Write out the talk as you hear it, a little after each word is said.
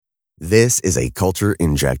This is a Culture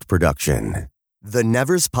Inject production. The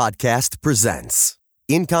Nevers Podcast presents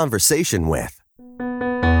In Conversation With.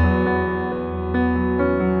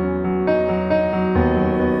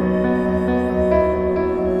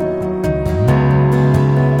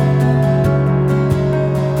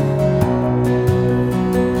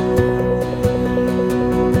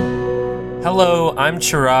 Hello, I'm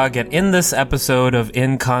Chirag, and in this episode of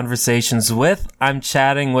In Conversations With, I'm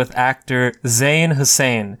chatting with actor Zain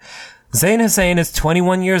Hussain. Zain Hussain is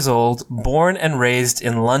 21 years old, born and raised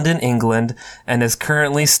in London, England, and is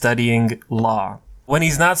currently studying law. When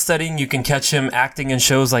he's not studying, you can catch him acting in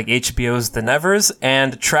shows like HBO's The Nevers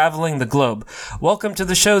and traveling the globe. Welcome to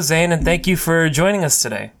the show, Zain, and thank you for joining us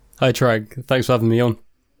today. Hi, Chirag. Thanks for having me on.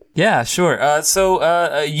 Yeah, sure.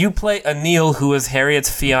 So you play Anil, who is Harriet's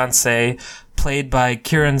fiancé, played by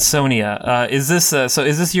Kiran Sonia. Is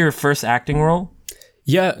this your first acting role?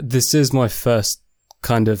 Yeah, this is my first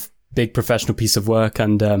kind of big professional piece of work,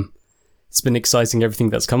 and it's been exciting, everything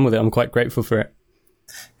that's come with it. I'm quite grateful for it.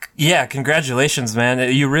 Yeah, congratulations,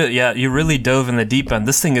 man. You really dove in the deep end.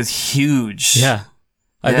 This thing is huge. Yeah.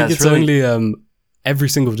 I think it's really... only every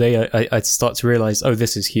single day I start to realize, oh,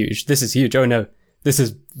 this is huge. This is huge. Oh, no, this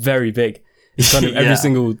is very big. It's kind of every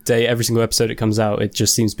single day, every single episode it comes out, it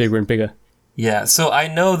just seems bigger and bigger. Yeah, so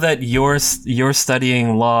I know that you're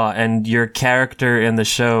studying law, and your character in the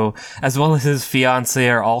show, as well as his fiance,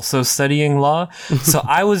 are also studying law. So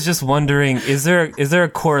I was just wondering, is there a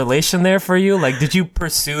correlation there for you? Like, did you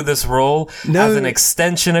pursue this role as an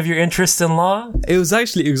extension of your interest in law? It was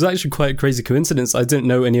actually quite a crazy coincidence. I didn't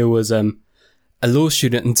know Anil was a law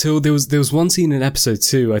student until there was one scene in episode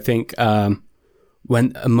 2, I think,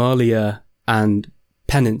 when Amalia and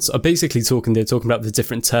Penance are basically they're talking about the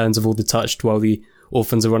different turns of all the touched while the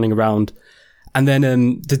orphans are running around. And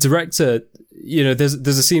then the director, there's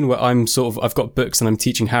a scene where I've got books and I'm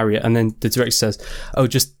teaching Harriet, and then the director says, oh,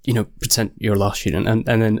 just, pretend you're a law student. And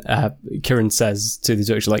then Kiran says to the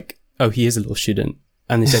director, like, oh, he is a law student.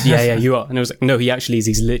 And they said, yeah, you are. And I was like, no, he actually is.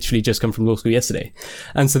 He's literally just come from law school yesterday.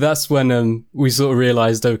 And so that's when we sort of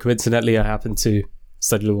realized, oh, coincidentally, I happened to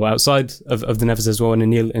study law outside of the Nevers as well, and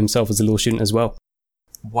Anil himself is a law student as well.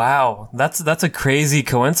 Wow, that's a crazy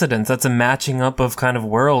coincidence. That's a matching up of kind of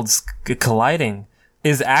worlds colliding.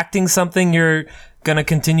 Is acting something you're going to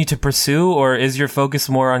continue to pursue, or is your focus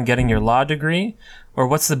more on getting your law degree? Or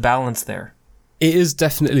what's the balance there? It is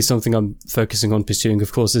definitely something I'm focusing on pursuing.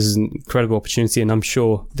 Of course, this is an incredible opportunity, and I'm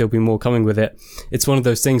sure there'll be more coming with it. It's one of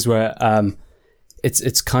those things where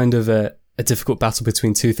it's kind of a difficult battle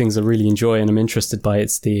between two things I really enjoy and I'm interested by.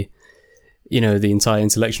 It's the entire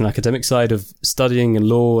intellectual and academic side of studying and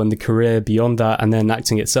law and the career beyond that, and then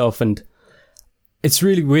acting itself. And it's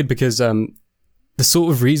really weird because the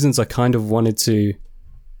sort of reasons I kind of wanted to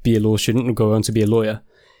be a law student and go on to be a lawyer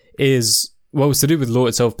is, well, it's to do with law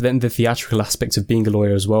itself, but then the theatrical aspect of being a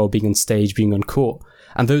lawyer as well, being on stage, being on court.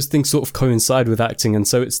 And those things sort of coincide with acting. And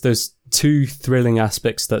so it's those two thrilling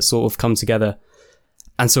aspects that sort of come together.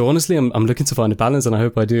 And so honestly, I'm looking to find a balance, and I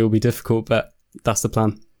hope I do. It'll be difficult, but that's the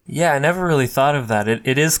plan. Yeah, I never really thought of that.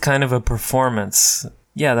 It is kind of a performance.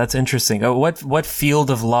 Yeah, that's interesting. What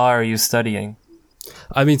field of law are you studying?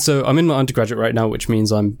 I mean, so I'm in my undergraduate right now, which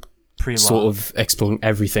means I'm Pre-law. Sort of exploring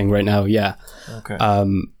everything right now, yeah. Okay.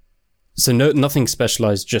 So nothing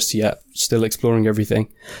specialized just yet, still exploring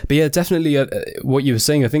everything. But yeah, definitely what you were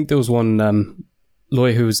saying, I think there was one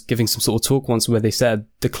lawyer who was giving some sort of talk once where they said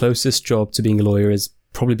the closest job to being a lawyer is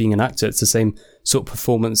probably being an actor. It's the same sort of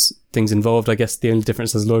performance things involved. I guess the only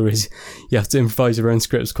difference as a lawyer is you have to improvise your own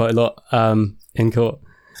scripts quite a lot in court.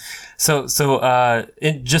 So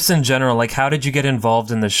just in general, like, how did you get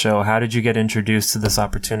involved in the show? How did you get introduced to this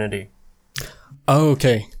opportunity? Oh,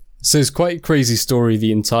 okay. So it's quite a crazy story,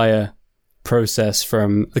 the entire process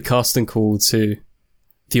from the casting call to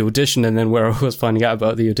the audition, and then where I was finding out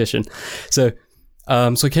about the audition. So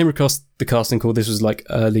I came across the casting call. This was like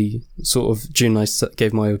early sort of June. I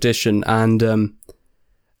gave my audition, and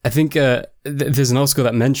I think there's an article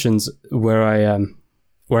that mentions where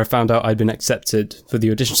I found out I'd been accepted for the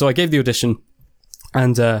audition. So I gave the audition,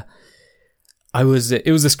 and it was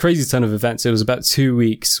this crazy turn of events. It was about 2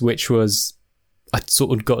 weeks, which was I'd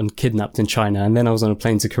sort of gotten kidnapped in China, and then I was on a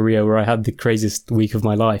plane to Korea where I had the craziest week of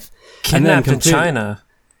my life. Kidnapped in China?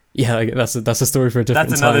 Yeah, that's a story for a different time.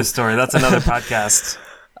 That's another story. That's another podcast.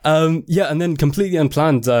 Yeah, and then completely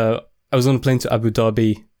unplanned, I was on a plane to Abu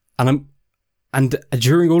Dhabi, and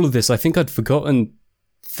during all of this, I think I'd forgotten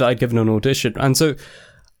that I'd given an audition. And so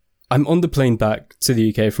I'm on the plane back to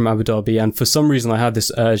the UK from Abu Dhabi, and for some reason I had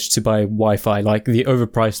this urge to buy Wi-Fi, like the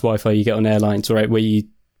overpriced Wi-Fi you get on airlines, right, where you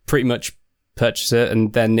pretty much purchase it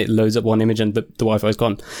and then it loads up one image and the Wi-Fi is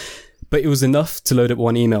gone. But it was enough to load up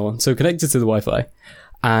one email. So connected to the Wi-Fi,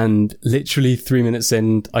 and literally 3 minutes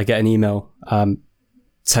in, I get an email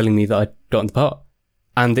telling me that I'd gotten the part.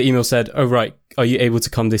 And the email said, "Oh, right, are you able to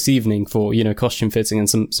come this evening for, costume fitting and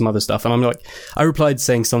some other stuff?" And I'm like, I replied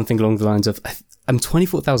saying something along the lines of, "I'm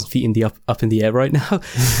 24,000 feet in the up in the air right now,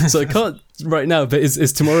 so I can't right now, but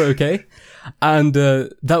is tomorrow okay?" And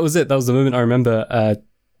that was it. That was the moment I remember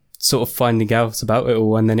sort of finding out about it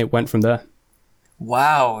all, and then it went from there.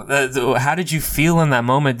 Wow. How did you feel in that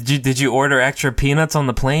moment? Did you order extra peanuts on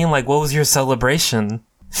the plane? Like, what was your celebration?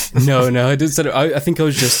 No, I didn't. I think I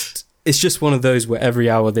was just... It's just one of those where every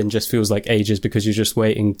hour then just feels like ages because you're just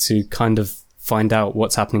waiting to kind of find out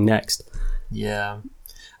what's happening next. Yeah.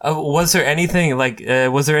 Was there anything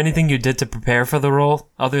you did to prepare for the role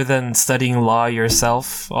other than studying law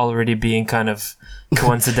yourself, already being kind of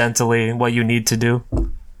coincidentally what you need to do?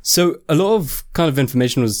 So a lot of kind of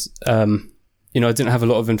information was, I didn't have a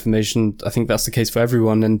lot of information. I think that's the case for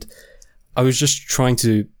everyone. And I was just trying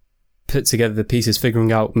to put together the pieces,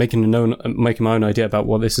 figuring out, making my own idea about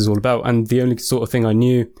what this is all about. And the only sort of thing I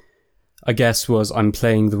knew, I guess, was I'm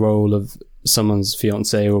playing the role of someone's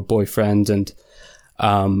fiance or boyfriend, and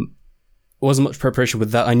wasn't much preparation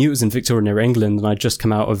with that. I knew it was in Victorian era England, and I'd just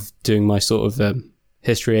come out of doing my sort of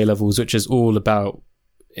history A-levels, which is all about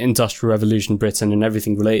Industrial Revolution Britain and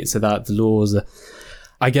everything related to that, the laws.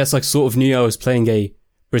 I guess I sort of knew I was playing a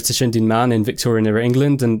British Indian man in Victorian era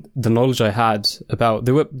England, and the knowledge I had about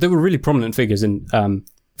there were really prominent figures in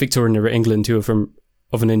Victorian era England who were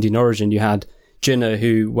of an Indian origin. You had Jinnah,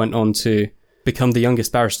 who went on to become the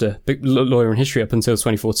youngest lawyer in history up until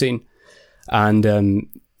 2014, and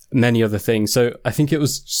many other things. So I think it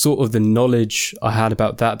was sort of the knowledge I had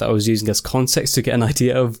about that I was using as context to get an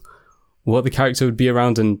idea of what the character would be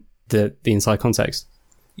around and the entire context.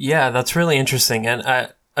 Yeah, that's really interesting. And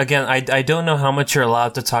I don't know how much you're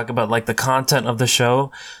allowed to talk about like the content of the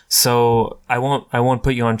show, so I won't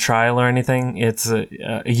put you on trial or anything. It's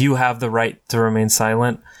you have the right to remain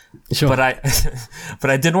silent. Sure. But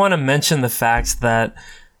I did want to mention the fact that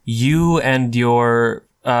you and your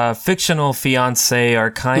fictional fiance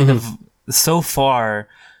are kind of so far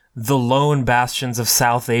the lone bastions of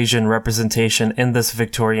South Asian representation in this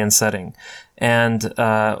Victorian setting. And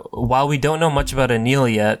while we don't know much about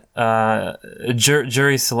Anil yet,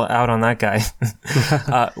 jury's still out on that guy.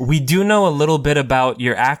 We do know a little bit about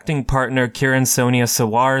your acting partner, Kiran Sonia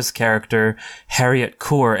Sawar's character, Harriet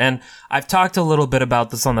Kaur. And I've talked a little bit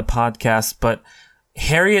about this on the podcast, but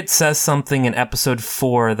Harriet says something in episode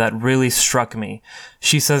 4 that really struck me.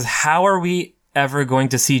 She says, "How are we ever going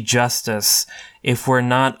to see justice if we're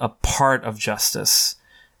not a part of justice?"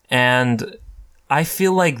 And I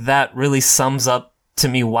feel like that really sums up to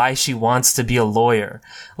me why she wants to be a lawyer.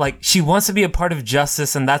 Like, she wants to be a part of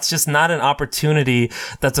justice, and that's just not an opportunity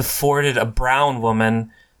that's afforded a brown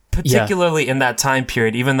woman, particularly in that time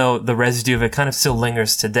period, even though the residue of it kind of still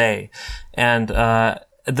lingers today. And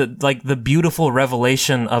the beautiful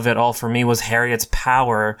revelation of it all for me was Harriet's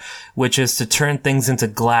power, which is to turn things into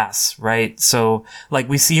glass, right? So, like,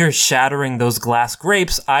 we see her shattering those glass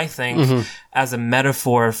grapes, I think, as a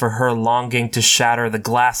metaphor for her longing to shatter the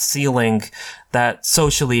glass ceiling that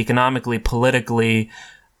socially, economically, politically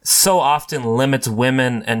so often limits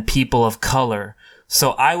women and people of color.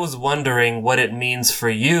 So I was wondering what it means for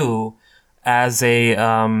you as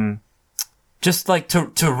a, just like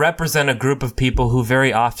to represent a group of people who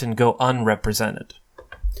very often go unrepresented.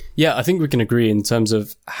 Yeah, I think we can agree in terms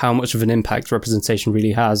of how much of an impact representation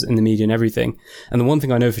really has in the media and everything. And the one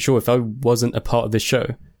thing I know for sure, if I wasn't a part of this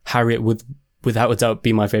show, Harriet would, without a doubt,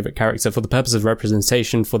 be my favourite character for the purpose of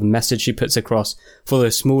representation, for the message she puts across, for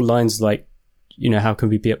those small lines like, how can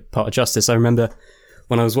we be a part of justice? I remember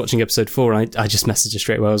when I was watching episode 4, I just messaged her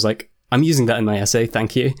straight away. I was like, I'm using that in my essay,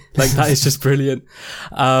 thank you. Like, that is just brilliant.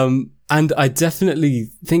 And I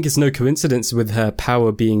definitely think it's no coincidence with her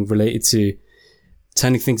power being related to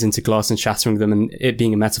turning things into glass and shattering them, and it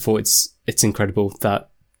being a metaphor. It's incredible that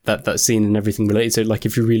scene and everything related to it. Like,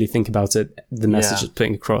 if you really think about it, the message it's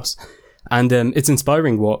putting across. And it's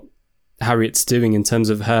inspiring what Harriet's doing in terms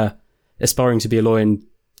of her aspiring to be a lawyer and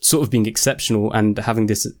sort of being exceptional and having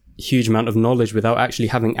this huge amount of knowledge without actually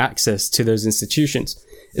having access to those institutions.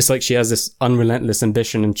 It's like she has this unrelentless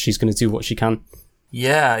ambition and she's going to do what she can.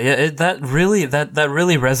 That really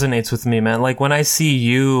resonates with me, man. Like when I see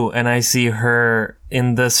you and I see her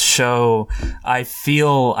in this show, I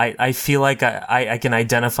feel like I can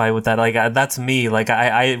identify with that. Like that's me. Like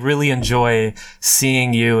I really enjoy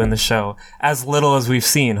seeing you in the show. As little as we've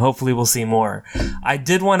seen, hopefully we'll see more. I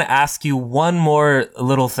did want to ask you one more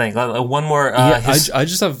little thing, one more. I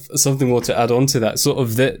just have something more to add on to that. Sort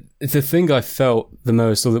of the thing I felt the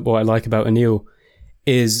most, or what I like about Anil,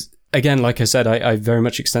 is. Again, like I said, I very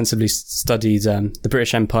much extensively studied the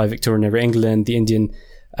British Empire, Victorian era England, the Indian,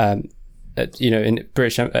 in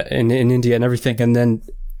British in India and everything, and then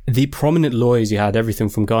the prominent lawyers you had, everything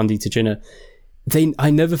from Gandhi to Jinnah.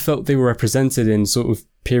 I never felt they were represented in sort of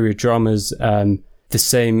period dramas. The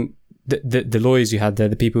lawyers you had there,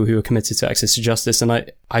 the people who were committed to access to justice, and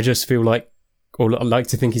I just feel like, or I like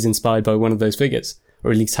to think he's inspired by one of those figures,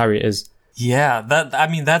 or at least Harriet is. Yeah, that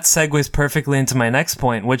segues perfectly into my next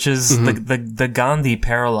point, which is the Gandhi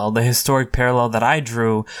parallel, the historic parallel that I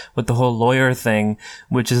drew with the whole lawyer thing,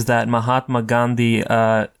 which is that Mahatma Gandhi,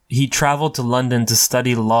 he traveled to London to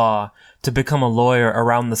study law, to become a lawyer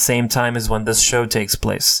around the same time as when this show takes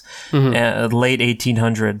place, late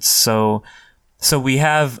 1800s. So we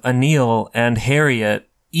have Anil and Harriet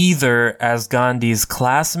either as Gandhi's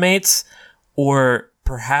classmates or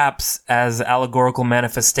perhaps as allegorical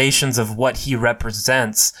manifestations of what he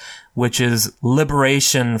represents, which is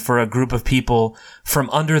liberation for a group of people from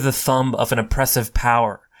under the thumb of an oppressive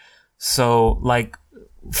power. So, like,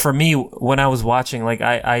 for me, when I was watching, like,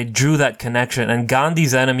 I drew that connection, and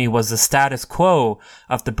Gandhi's enemy was the status quo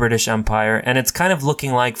of the British Empire, and it's kind of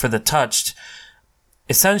looking like, for the Touched,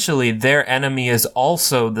 essentially their enemy is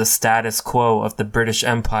also the status quo of the British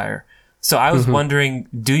Empire. So I was wondering,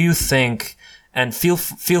 do you think... And feel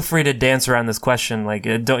free to dance around this question. Like,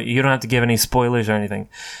 you don't have to give any spoilers or anything.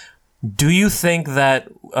 Do you think that,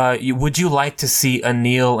 would you like to see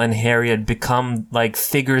Anil and Harriet become like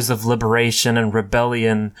figures of liberation and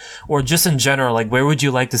rebellion, or just in general, like where would you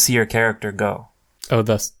like to see your character go? Oh,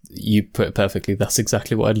 you put it perfectly. That's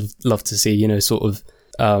exactly what I'd love to see, sort of,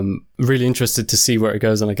 really interested to see where it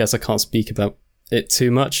goes. And I guess I can't speak about it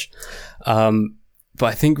too much. But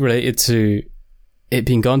I think related to it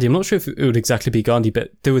being Gandhi, I'm not sure if it would exactly be Gandhi,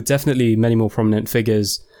 but there were definitely many more prominent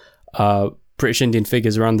figures, British Indian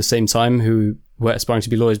figures around the same time who were aspiring to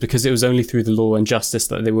be lawyers, because it was only through the law and justice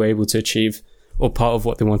that they were able to achieve, or part of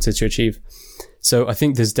what they wanted to achieve. So I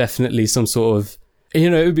think there's definitely some sort of, it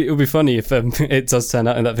would be funny if it does turn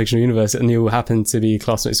out in that fictional universe and you happen to be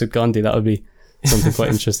classmates with Gandhi. That would be something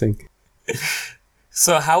quite interesting.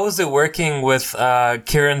 So how was it working with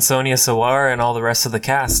Kiran Sonia Sawar and all the rest of the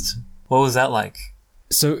cast? What was that like?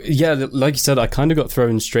 So, yeah, like you said, I kind of got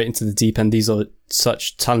thrown straight into the deep end. These are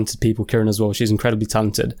such talented people. Kiran as well. She's incredibly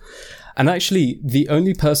talented. And actually, the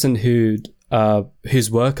only person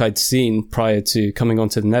whose work I'd seen prior to coming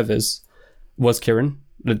onto the Nevers was Kiran.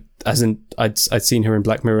 As in, I'd seen her in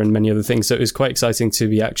Black Mirror and many other things. So it was quite exciting to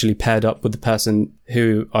be actually paired up with the person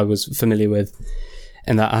who I was familiar with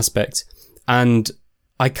in that aspect. And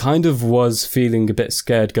I kind of was feeling a bit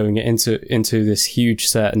scared going into this huge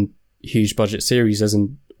set and huge budget series, as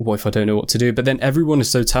in, what if I don't know what to do? But then everyone is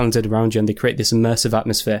so talented around you, and they create this immersive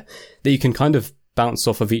atmosphere that you can kind of bounce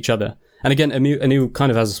off of each other. And again, Anil kind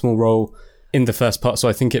of has a small role in the first part, so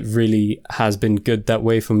I think it really has been good that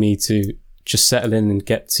way for me to just settle in and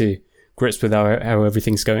get to grips with how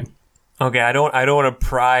everything's going. Okay, I don't want to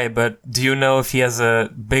pry, but do you know if he has a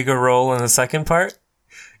bigger role in the second part?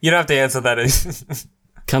 You don't have to answer that.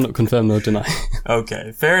 Cannot confirm nor deny.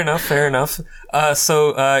 Okay, fair enough.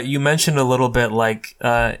 So you mentioned a little bit, like,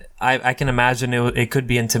 I can imagine it could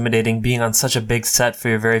be intimidating being on such a big set for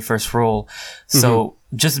your very first role. So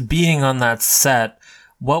just being on that set,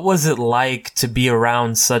 what was it like to be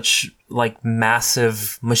around such like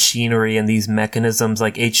massive machinery and these mechanisms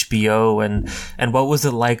like HBO, and what was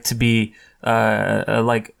it like to be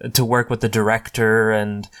like to work with the director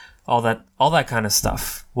and all that kind of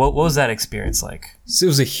stuff? What was that experience like? So it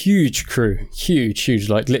was a huge crew, huge.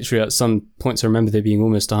 Like literally at some points I remember there being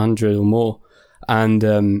almost 100 or more. And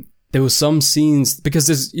there were some scenes, because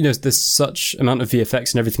there's such amount of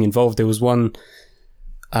VFX and everything involved. There was one,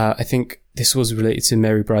 I think this was related to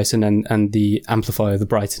Mary Brighton and the amplifier, the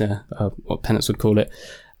brightener, what Penance would call it.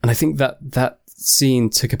 And I think that scene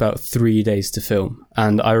took about 3 days to film.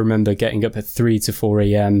 And I remember getting up at 3 to 4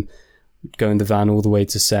 a.m., go in the van all the way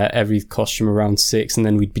to set, every costume around 6, and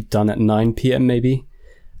then we'd be done at 9 p.m. maybe.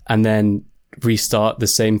 And then restart the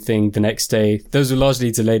same thing the next day. Those were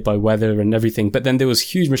largely delayed by weather and everything. But then there was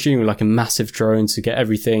huge machinery, like a massive drone to get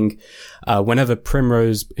everything. Whenever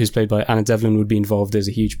Primrose, who's played by Anna Devlin, would be involved, there's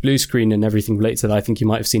a huge blue screen and everything related to that. I think you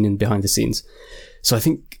might have seen in behind the scenes. So I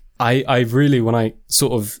think I really, when I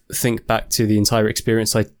sort of think back to the entire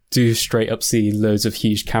experience, I do straight up see loads of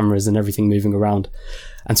huge cameras and everything moving around.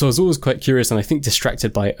 And so I was always quite curious and I think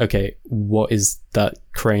distracted by, okay, what is that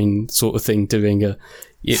crane sort of thing doing?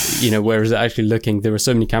 Where is it actually looking? There were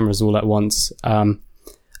so many cameras all at once.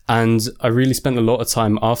 And I really spent a lot of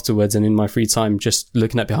time afterwards and in my free time just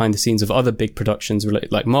looking at behind the scenes of other big productions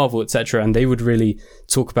like Marvel, etc. And they would really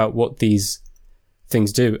talk about what these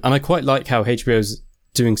things do. And I quite like how HBO is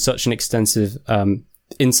doing such an extensive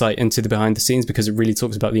insight into the behind the scenes, because it really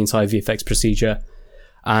talks about the entire VFX procedure.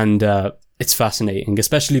 And it's fascinating,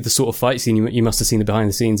 especially the sort of fight scene you must have seen the behind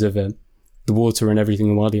the scenes of the water and everything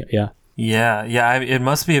in Wadi. Yeah. It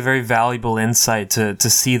must be a very valuable insight to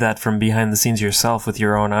see that from behind the scenes yourself with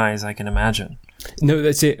your own eyes, I can imagine. No,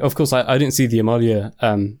 that's it. Of course, I didn't see the Amalia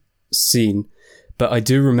scene, but I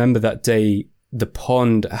do remember that day the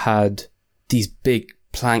pond had these big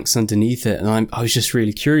planks underneath it, and I was just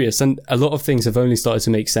really curious. And a lot of things have only started to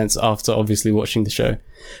make sense after obviously watching the show.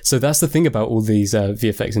 So that's the thing about all these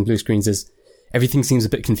VFX and blue screens, is everything seems a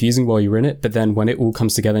bit confusing while you're in it, but then when it all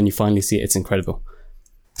comes together and you finally see it, it's incredible.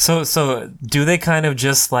 So do they kind of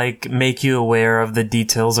just like make you aware of the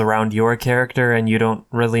details around your character and you don't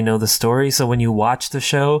really know the story? So when you watch the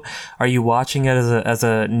show, are you watching it as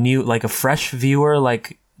a new, like a fresh viewer,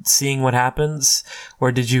 like seeing what happens?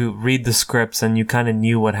 Or did you read the scripts and you kind of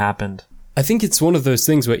knew what happened? I think it's one of those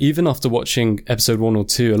things where even after watching episode 1 or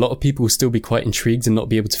 2, a lot of people will still be quite intrigued and not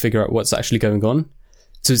be able to figure out what's actually going on.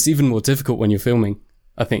 So it's even more difficult when you're filming,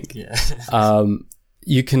 I think. Yeah.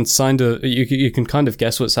 You can kind of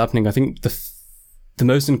guess what's happening. I think the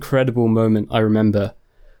most incredible moment I remember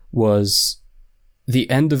was the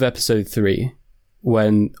end of episode 3,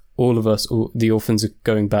 when all of us, the orphans, are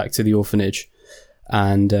going back to the orphanage,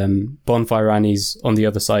 and Bonfire Annie's on the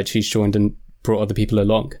other side. She's joined and brought other people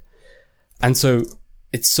along. And so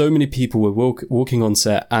it's so many people were walking on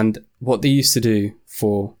set, and what they used to do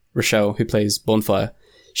for Rochelle, who plays Bonfire,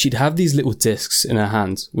 she'd have these little discs in her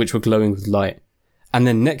hand which were glowing with light. And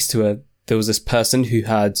then next to her, there was this person who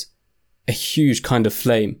had a huge kind of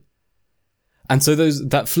flame. And so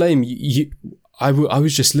that flame, I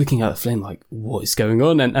was just looking at the flame like, what is going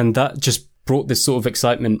on? And that just brought this sort of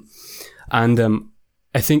excitement. And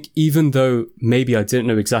I think even though maybe I didn't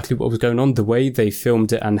know exactly what was going on, the way they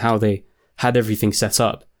filmed it and how they had everything set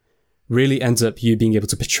up really ends up you being able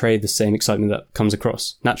to portray the same excitement that comes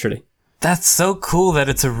across naturally. That's so cool that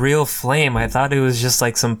it's a real flame. I thought it was just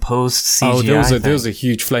like some post CGI. There was a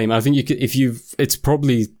huge flame. I think it's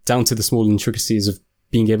probably down to the small intricacies of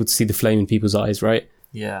being able to see the flame in people's eyes, right?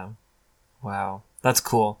 Yeah. Wow. That's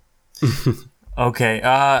cool.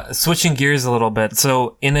 Okay. Switching gears a little bit.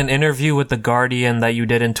 So in an interview with The Guardian that you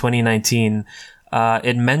did in 2019,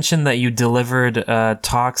 it mentioned that you delivered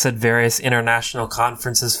talks at various international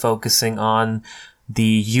conferences focusing on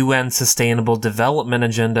the UN Sustainable Development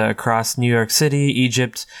Agenda across New York City,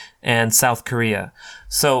 Egypt, and South Korea.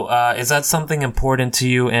 So is that something important to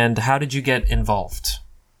you, and how did you get involved?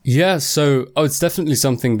 Yeah, so it's definitely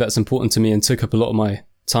something that's important to me and took up a lot of my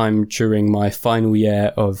time during my final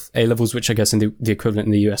year of A-levels, which I guess in the equivalent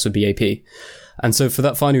in the US would be AP. And so for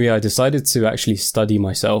that final year, I decided to actually study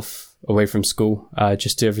myself away from school,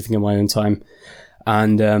 just do everything in my own time.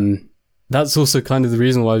 And that's also kind of the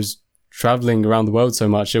reason why I was traveling around the world so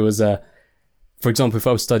much. It was, for example, if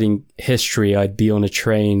I was studying history, I'd be on a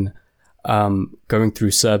train going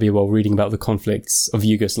through Serbia while reading about the conflicts of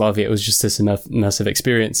Yugoslavia. It was just this immersive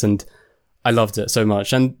experience, and I loved it so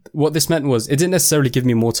much. And what this meant was it didn't necessarily give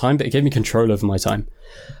me more time, but it gave me control over my time.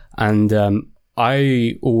 And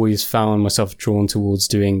I always found myself drawn towards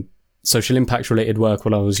doing social impact related work.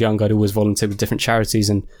 When I was young, I'd always volunteered with different charities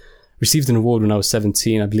and received an award when I was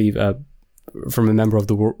 17, I believe, from a member of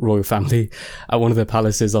the royal family at one of their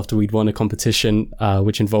palaces after we'd won a competition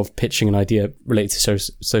which involved pitching an idea related to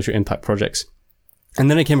social impact projects. And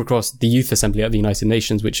then I came across the Youth Assembly at the United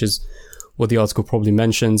Nations, which is what the article probably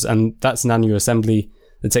mentions, and that's an annual assembly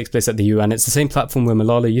that takes place at the UN. It's the same platform where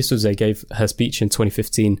Malala Yousafzai gave her speech in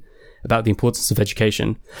 2015 about the importance of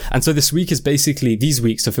education. And so these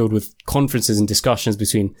weeks are filled with conferences and discussions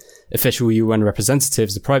between official UN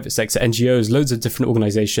representatives, the private sector, NGOs, loads of different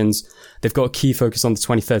organizations. They've got a key focus on the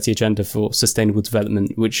 2030 Agenda for Sustainable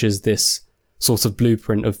Development, which is this sort of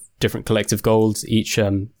blueprint of different collective goals each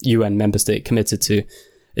UN member state committed to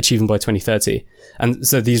achieving by 2030. And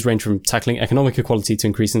so these range from tackling economic equality to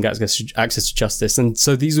increasing access to justice. And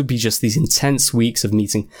so these would be just these intense weeks of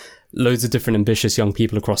meeting loads of different ambitious young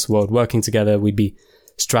people across the world working together. We'd be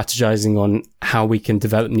strategizing on how we can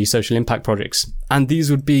develop new social impact projects. And it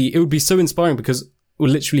would be so inspiring because we're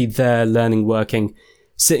literally there learning, working,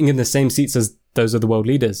 sitting in the same seats as those other world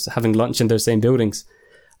leaders, having lunch in those same buildings.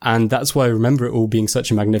 And that's why I remember it all being such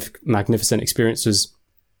a magnificent experience was,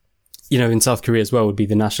 in South Korea as well would be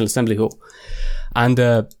the National Assembly Hall. And,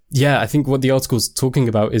 I think what the article's talking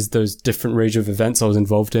about is those different range of events I was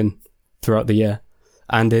involved in throughout the year.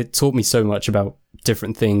 And it taught me so much about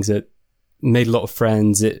different things. It made a lot of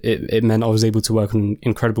friends. It meant I was able to work on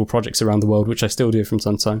incredible projects around the world, which I still do from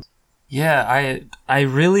time to time. Yeah, I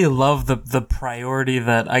really love the priority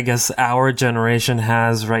that I guess our generation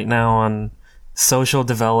has right now on social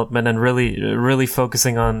development and really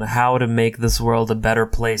focusing on how to make this world a better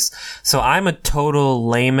place. So I'm a total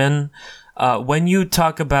layman. When you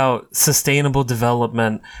talk about sustainable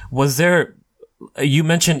development, you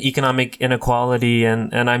mentioned economic inequality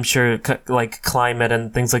and I'm sure like climate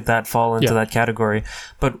and things like that fall into that category.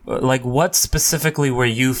 But like what specifically were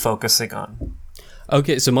you focusing on?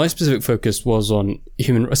 Okay, so my specific focus was on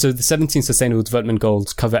so the 17 Sustainable Development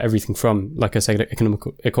Goals cover everything from, like I said, economic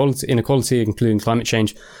inequality, including climate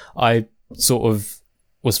change. I sort of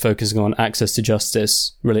was focusing on access to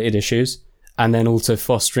justice related issues, and then also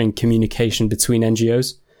fostering communication between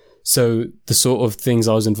NGOs. So the sort of things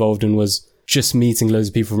I was involved in was just meeting loads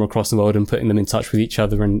of people from across the world and putting them in touch with each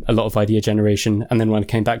other and a lot of idea generation. And then when I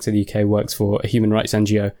came back to the UK, worked for a human rights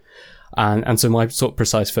NGO. And so my sort of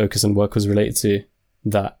precise focus and work was related to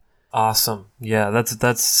that. Awesome. Yeah,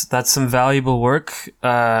 that's some valuable work.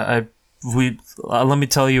 Let me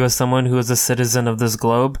tell you, as someone who is a citizen of this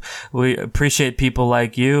globe, we appreciate people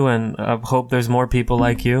like you, and I hope there's more people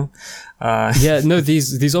like you.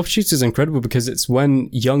 These opportunities are incredible because it's when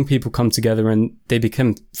young people come together and they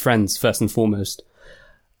become friends first and foremost.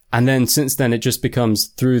 And then since then, it just becomes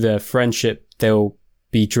through their friendship, they'll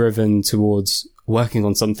be driven towards working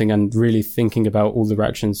on something and really thinking about all the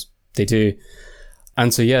actions they do.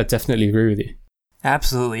 And so, yeah, definitely agree with you.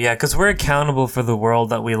 Absolutely, yeah, because we're accountable for the world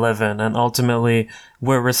that we live in, and ultimately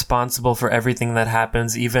we're responsible for everything that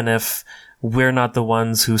happens, even if we're not the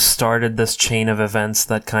ones who started this chain of events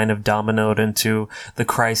that kind of dominoed into the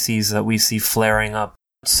crises that we see flaring up.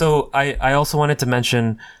 So I also wanted to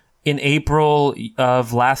mention, in April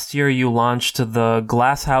of last year, you launched the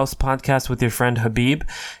Glass House podcast with your friend Habib.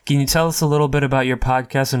 Can you tell us a little bit about your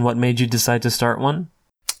podcast and what made you decide to start one?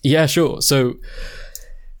 Yeah, sure. So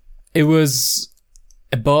it was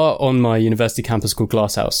a bar on my university campus called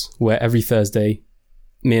Glass House, where every Thursday,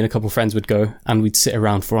 me and a couple of friends would go and we'd sit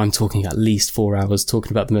around for, I'm talking at least 4 hours,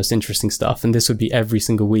 talking about the most interesting stuff. And this would be every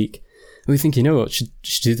single week. And we think, you know what, should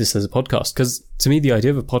do this as a podcast. Because to me, the idea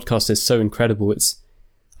of a podcast is so incredible.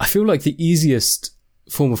 I feel like the easiest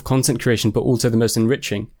form of content creation, but also the most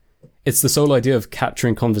enriching. It's the sole idea of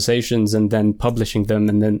capturing conversations and then publishing them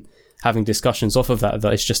and then having discussions off of that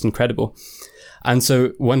is just incredible. And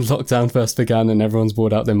so when lockdown first began and everyone's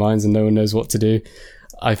bored out their minds and no one knows what to do,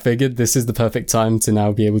 I figured this is the perfect time to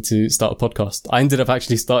now be able to start a podcast. I ended up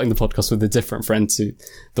actually starting the podcast with a different friend to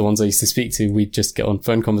the ones I used to speak to. We'd just get on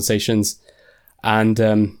phone conversations and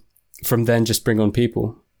from then just bring on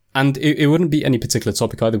people. And it wouldn't be any particular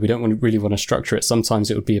topic either. We don't really want to structure it. Sometimes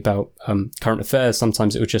it would be about current affairs.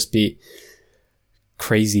 Sometimes it would just be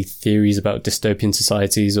crazy theories about dystopian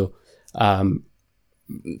societies or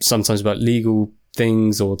sometimes about legal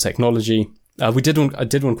things or technology. I did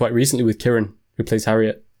one quite recently with Kieran, who plays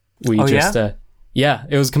Harriet. It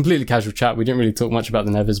was a completely casual chat. We didn't really talk much about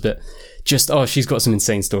the Nevers, but just, she's got some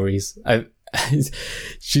insane stories.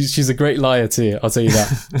 She's a great liar too, I'll tell you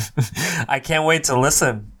that. I can't wait to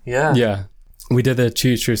listen. Yeah. We did a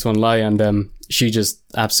Truth, One Lie, and she just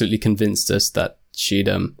absolutely convinced us that she'd,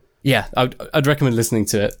 I'd recommend listening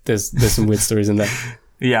to it. There's some weird stories in there.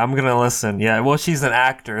 Yeah, I'm gonna listen. Yeah, well, she's an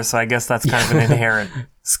actor, so I guess that's kind of an inherent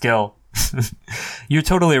skill. You're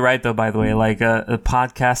totally right, though, by the way. Like, a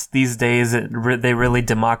podcast these days, they really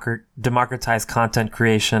democratize content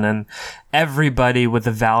creation, and everybody with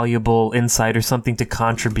a valuable insight or something to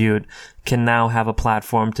contribute can now have a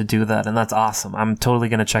platform to do that, and that's awesome. I'm totally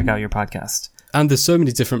gonna check out your podcast. And there's so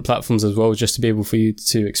many different platforms as well, just to be able for you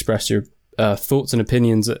to express your thoughts and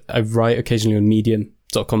opinions. I write occasionally on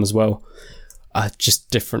medium.com as well. Just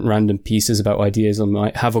different random pieces about ideas I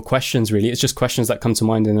might have or questions, really. It's just questions that come to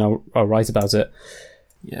mind and I'll write about it.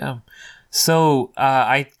 Yeah. So,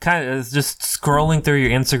 I kind of just scrolling through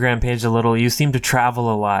your Instagram page a little. You seem to travel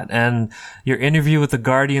a lot, and your interview with The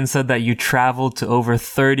Guardian said that you traveled to over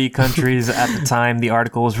 30 countries at the time the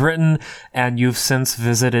article was written, and you've since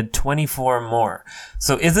visited 24 more.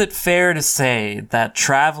 So is it fair to say that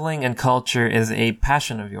traveling and culture is a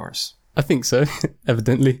passion of yours? I think so,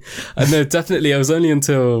 evidently. No, definitely. I was only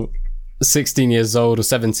until 16 years old or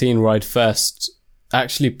 17 where I'd first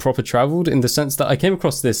actually proper traveled, in the sense that I came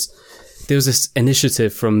across there was this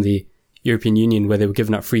initiative from the European Union where they were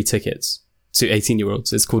giving out free tickets to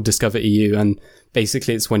 18-year-olds. It's called Discover EU. And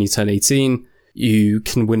basically it's when you turn 18, you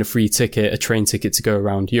can win a free ticket, a train ticket to go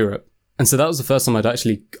around Europe. And so that was the first time I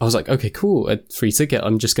was like, okay, cool, a free ticket.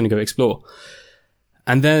 I'm just going to go explore.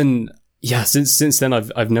 And then, yeah, since then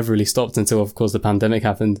I've never really stopped until, of course, the pandemic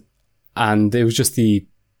happened. And it was just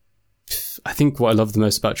I think what I love the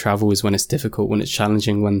most about travel is when it's difficult, when it's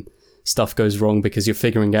challenging, when stuff goes wrong, because you're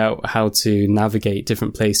figuring out how to navigate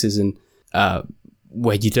different places and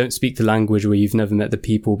where you don't speak the language, where you've never met the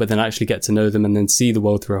people, but then actually get to know them and then see the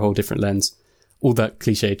world through a whole different lens. All that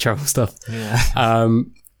cliche travel stuff. Yeah.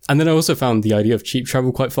 And then I also found the idea of cheap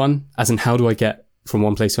travel quite fun, as in how do I get from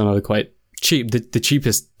one place to another quite cheap? The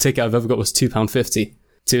cheapest ticket I've ever got was £2.50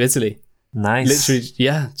 to Italy. Nice. Literally,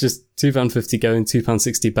 yeah, just £2.50 going,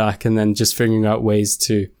 £2.60 back, and then just figuring out ways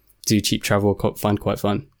to do cheap travel I find quite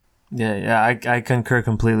fun. Yeah, I concur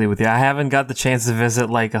completely with you. I haven't got the chance to visit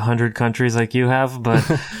like 100 countries like you have, but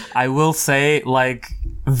I will say, like,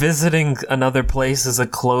 visiting another place is the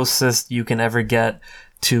closest you can ever get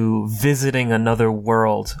to visiting another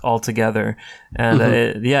world altogether.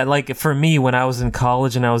 And like for me, when I was in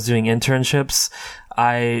college and I was doing internships,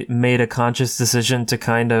 I made a conscious decision to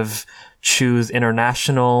kind of choose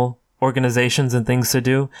international organizations and things to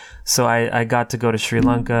do. So I got to go to Sri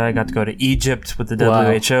Lanka, I got to go to Egypt with the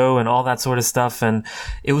WHO and all that sort of stuff. And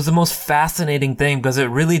it was the most fascinating thing because it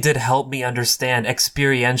really did help me understand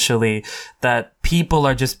experientially that people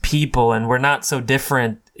are just people and we're not so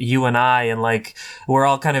different, you and I, and like we're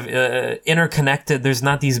all kind of interconnected. There's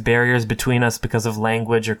not these barriers between us because of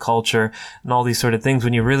language or culture and all these sort of things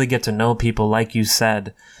when you really get to know people, like you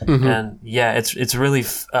said. And yeah, it's really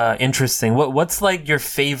interesting. What's like your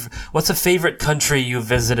what's a favorite country you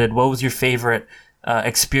visited? What was your favorite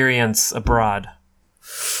experience abroad?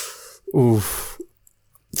 Ooh.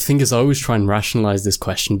 The thing is, I always try and rationalize this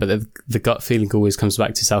question, but the gut feeling always comes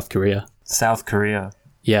back to South Korea. South Korea.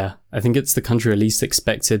 Yeah, I think it's the country I least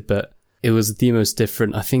expected, but it was the most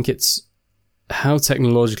different. I think it's how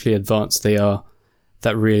technologically advanced they are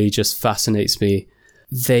that really just fascinates me.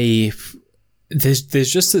 There's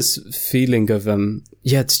just this feeling of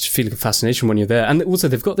it's a feeling of fascination when you're there. And also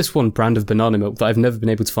they've got this one brand of banana milk that I've never been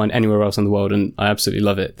able to find anywhere else in the world, and I absolutely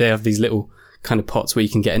love it. They have these little kind of pots where you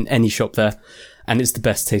can get in any shop there, and it's the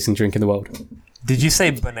best tasting drink in the world. Did you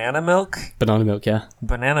say banana milk? Banana milk, yeah.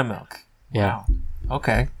 Banana milk. Yeah. Wow.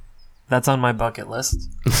 Okay. That's on my bucket list.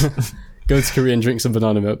 Go to Korea and drink some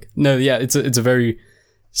banana milk. No, yeah, it's a very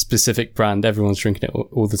specific brand. Everyone's drinking it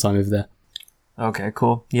all the time over there. Okay,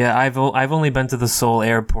 cool. Yeah, I've only been to the Seoul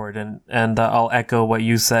airport, and I'll echo what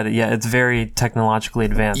you said. Yeah, it's very technologically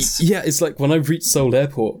advanced. Yeah, it's like when I reached Seoul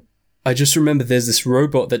airport, I just remember there's this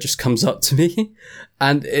robot that just comes up to me,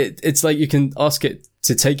 and it's like you can ask it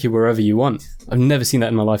to take you wherever you want. I've never seen that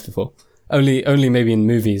in my life before. Only maybe in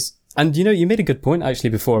movies. And you know, you made a good point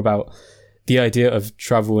actually before about the idea of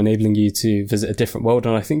travel enabling you to visit a different world.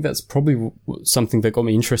 And I think that's probably something that got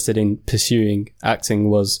me interested in pursuing acting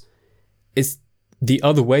it's the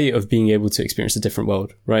other way of being able to experience a different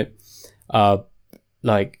world, right?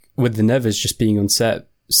 Like with the Nevers, just being on set,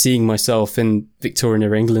 seeing myself in Victorian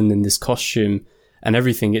era England in this costume and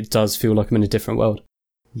everything, it does feel like I'm in a different world.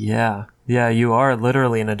 Yeah. Yeah, you are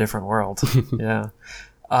literally in a different world. Yeah.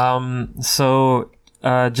 So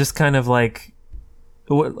just kind of like,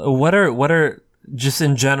 what are just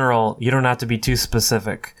in general, you don't have to be too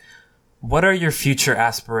specific. What are your future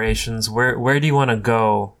aspirations? Where do you want to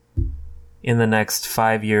go in the next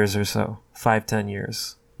 5 years or so? 5-10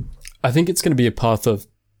 years? I think it's going to be a path of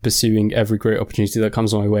pursuing every great opportunity that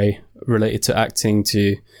comes my way related to acting,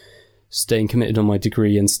 to staying committed on my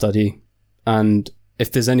degree and study. And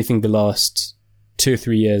if there's anything the last 2 or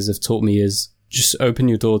 3 years have taught me is just open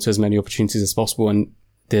your door to as many opportunities as possible. And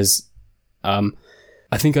there's, I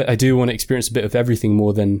think I do want to experience a bit of everything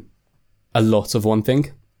more than a lot of one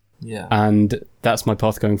thing. Yeah. And that's my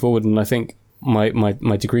path going forward. And I think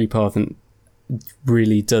my degree path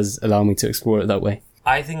really does allow me to explore it that way.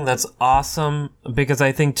 I think that's awesome because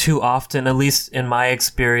I think too often, at least in my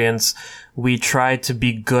experience, we try to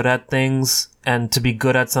be good at things, and to be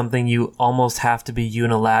good at something, you almost have to be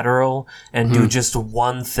unilateral and do just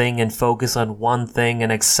one thing and focus on one thing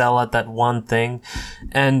and excel at that one thing.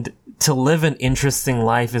 And to live an interesting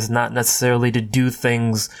life is not necessarily to do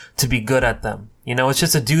things to be good at them. You know, it's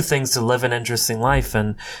just to do things to live an interesting life.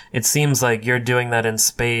 And it seems like you're doing that in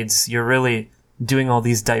spades. You're really doing all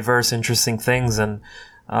these diverse, interesting things, and,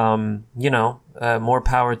 more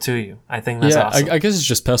power to you. I think that's awesome. I guess it's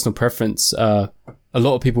just personal preference. A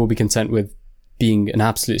lot of people will be content with being an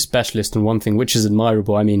absolute specialist in one thing, which is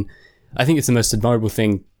admirable. I mean, I think it's the most admirable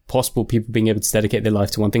thing possible, people being able to dedicate their life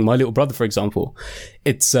to one thing. My little brother, for example,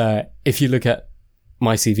 it's, if you look at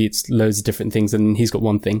my CV, it's loads of different things, and he's got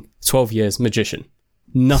one thing: 12 years, magician,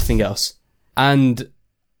 nothing else. And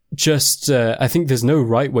just, I think there's no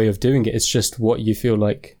right way of doing it. It's just what you feel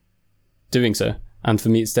like doing so. And for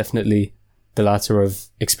me, it's definitely the latter of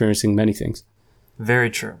experiencing many things. Very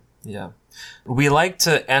true. Yeah. We like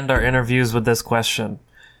to end our interviews with this question.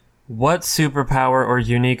 What superpower or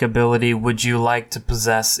unique ability would you like to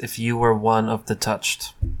possess if you were one of the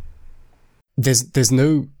touched? There's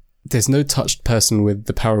no touched person with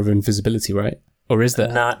the power of invisibility, right? Or is there?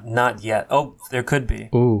 Not yet. Oh, there could be.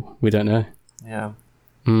 Oh, we don't know. Yeah.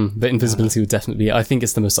 But invisibility would definitely be, I think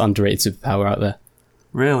it's the most underrated superpower out there.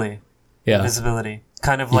 Really? Yeah. Invisibility.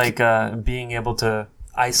 Kind of like being able to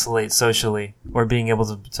isolate socially, or being able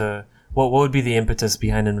to what would be the impetus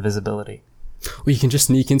behind invisibility? Well, you can just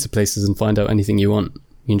sneak into places and find out anything you want.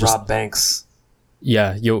 You can just rob banks.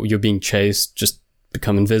 Yeah, you're being chased, just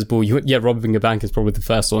become invisible. Robbing a bank is probably the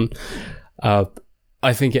first one.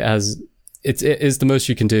 I think it is the most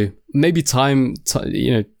you can do. Maybe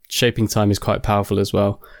shaping time is quite powerful as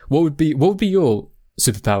well. What would be your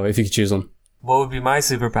superpower if you could choose one? What would be my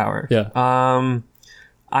superpower? Yeah.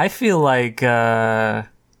 I feel like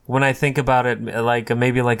when I think about it, like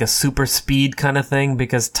maybe like a super speed kind of thing,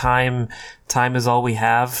 because time is all we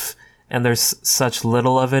have, and there's such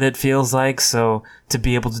little of it feels like. So to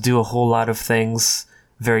be able to do a whole lot of things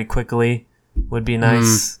very quickly would be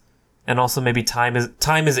nice. And also maybe time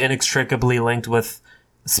is inextricably linked with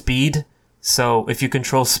speed. So if you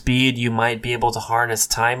control speed, you might be able to harness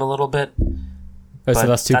time a little bit. Oh, so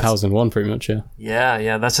that's two powers in one, pretty much, yeah.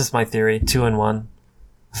 Yeah, that's just my theory. 2 in 1.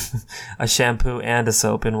 A shampoo and a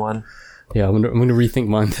soap in one. Yeah, I'm gonna rethink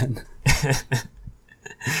mine then.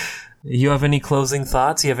 You have any closing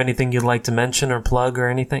thoughts? You have anything you'd like to mention or plug or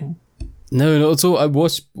anything? No, not at all.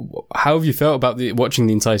 How have you felt about watching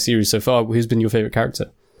the entire series so far? Who's been your favorite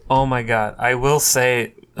character? Oh my god, I will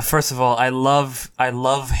say, first of all, I love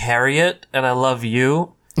Harriet, and I love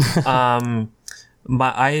you.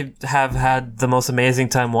 I have had the most amazing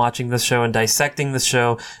time watching this show and dissecting the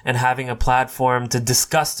show, and having a platform to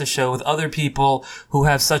discuss the show with other people who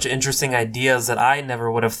have such interesting ideas that I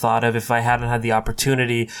never would have thought of if I hadn't had the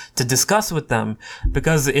opportunity to discuss with them.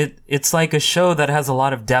 Because it's like a show that has a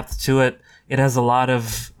lot of depth to it. It has a lot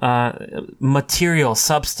of material,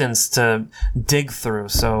 substance to dig through.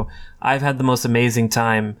 So I've had the most amazing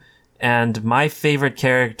time, and my favorite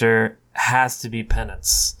character has to be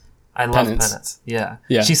Penance. I love Penance. Yeah.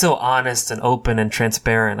 She's so honest and open and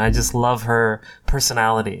transparent. I just love her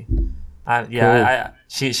personality.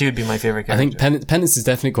 She would be my favorite character. I think Penance is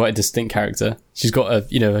definitely quite a distinct character. She's got a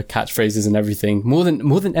catchphrases and everything. More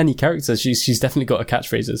than any character, she's definitely got a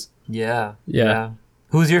catchphrases. Yeah.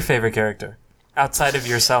 Who's your favorite character? Outside of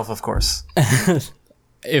yourself, of course.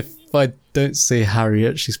 If I don't say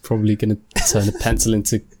Harriet, she's probably going to turn a pencil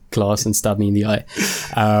into glass and stab me in the eye.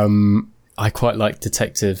 I quite like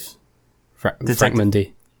Detective Frank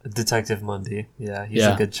Mundy. Detective Mundy. Yeah, he's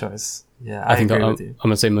a good choice. Yeah, I think agree with you. I'm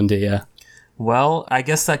going to say Mundy, yeah. Well, I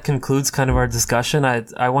guess that concludes kind of our discussion.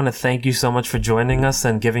 I want to thank you so much for joining us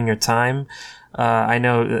and giving your time. I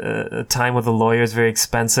know time with a lawyer is very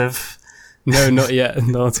expensive. No, not yet.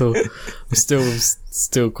 Not at all. I'm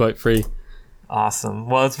still quite free. Awesome.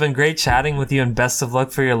 Well, it's been great chatting with you, and best of luck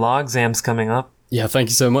for your law exams coming up. Yeah, thank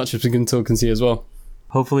you so much. It's been good talking to you as well.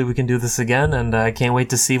 Hopefully we can do this again, and I can't wait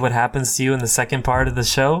to see what happens to you in the second part of the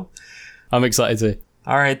show. I'm excited to.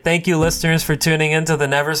 All right. Thank you, listeners, for tuning into the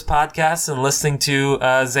Nevers podcast and listening to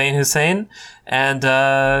Zain Hussain. And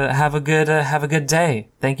have a good day.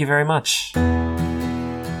 Thank you very much.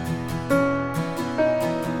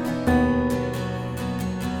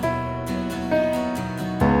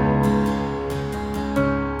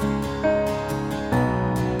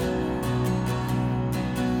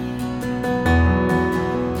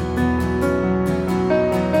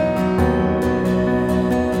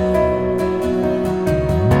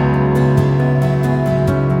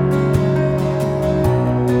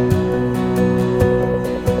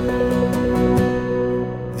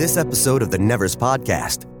 This episode of the Nevers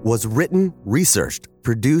Podcast was written, researched,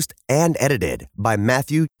 produced, and edited by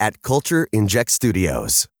Matthew at Culture Inject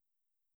Studios.